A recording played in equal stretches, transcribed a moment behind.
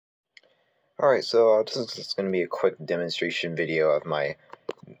Alright, so this is just going to be a quick demonstration video of my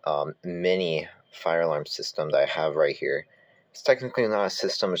mini fire alarm system that I have right here. It's technically not a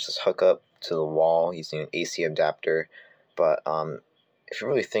system, it's just hook up to the wall using an AC adapter, but if you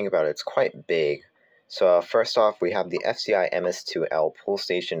really think about it, it's quite big. So first off, we have the FCI MS2L pull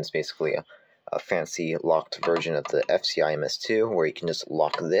station. It's basically a fancy locked version of the FCI MS2 where you can just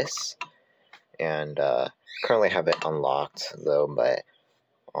lock this, and currently have it unlocked though, but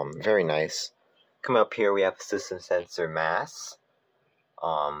very nice. Come up here, we have a system sensor mass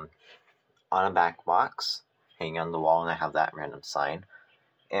on a back box hanging on the wall, and I have that random sign.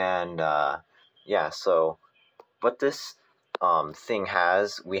 And yeah, so what this thing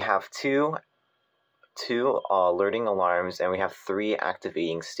has, we have two alerting alarms, and we have 3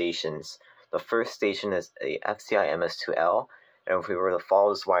 activating stations. The first station is a FCI MS2L, and if we were to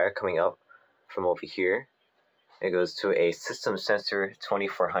follow this wire coming up from over here, it goes to a system sensor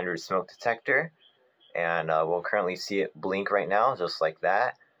 2400 smoke detector, and we'll currently see it blink right now, just like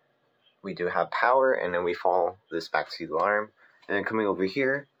that. We do have power, and then we follow this back to the alarm. And then coming over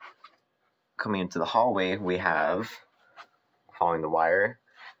here, coming into the hallway, we have, following the wire,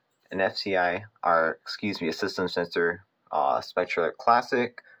 an FCI, a system sensor Spectra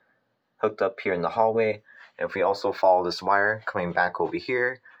Classic, hooked up here in the hallway. And if we also follow this wire coming back over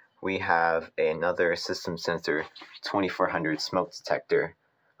here, we have another system sensor 2400 smoke detector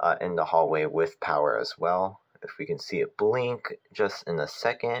in the hallway with power as well. If we can see it blink just in a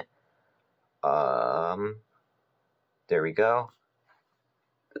second. There we go.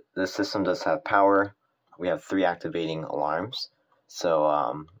 This system does have power. We have 3 activating alarms.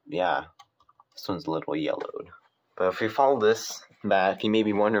 So yeah, this one's a little yellowed. But if we follow this back, you may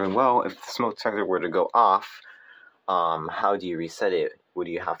be wondering, well, if the smoke detector were to go off, how do you reset it? Would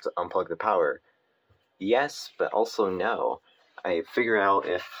you have to unplug the power? Yes, but also no. I figured out,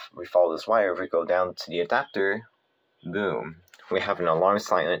 if we follow this wire, if we go down to the adapter, boom, we have an alarm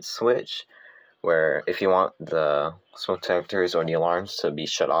silent switch, where if you want the smoke detectors or the alarms to be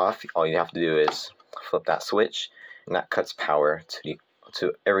shut off, all you have to do is flip that switch, and that cuts power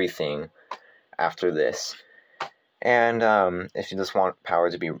to everything after this. And if you just want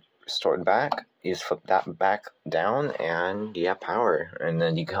power to be restored back, you just flip that back down, and you have power. And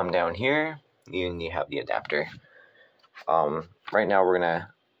then you come down here, and you have the adapter. Right now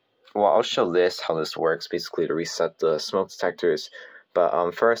I'll show this, how this works, basically to reset the smoke detectors.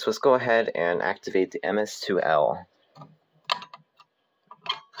 But first, let's go ahead and activate the MS2L.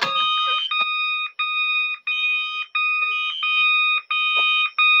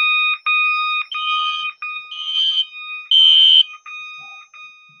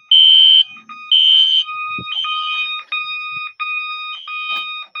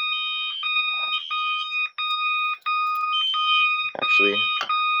 Actually,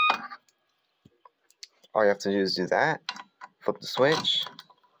 all you have to do is do that, flip the switch,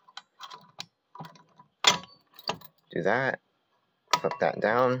 do that, flip that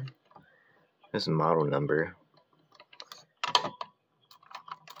down, there's a model number,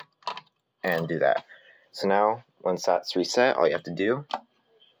 and do that. So now, once that's reset, all you have to do,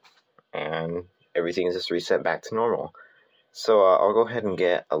 and everything is just reset back to normal. So I'll go ahead and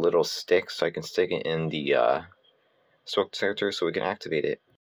get a little stick so I can stick it in the smoke detector so we can activate it.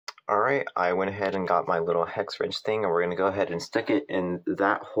 Alright, I went ahead and got my little hex wrench thing, and we're going to go ahead and stick it in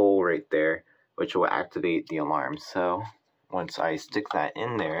that hole right there, which will activate the alarm. So once I stick that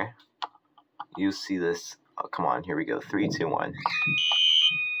in there, you see this. Oh, come on, here we go. 3, 2, 1.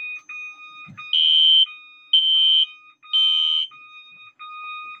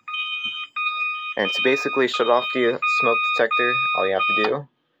 And to basically shut off the smoke detector, all you have to do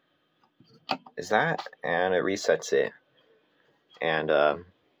is that, and it resets it. And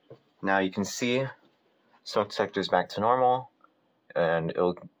now you can see smoke detector's back to normal, and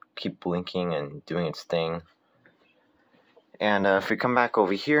it'll keep blinking and doing its thing. And if we come back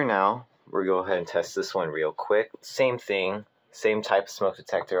over here now, we'll go ahead and test this one real quick. Same thing, same type of smoke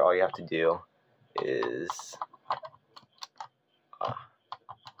detector. All you have to do is there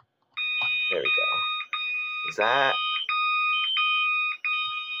we go. Is that?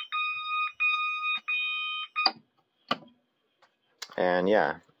 And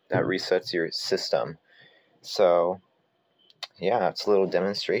yeah, that resets your system. So yeah, it's a little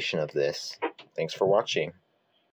demonstration of this. Thanks for watching.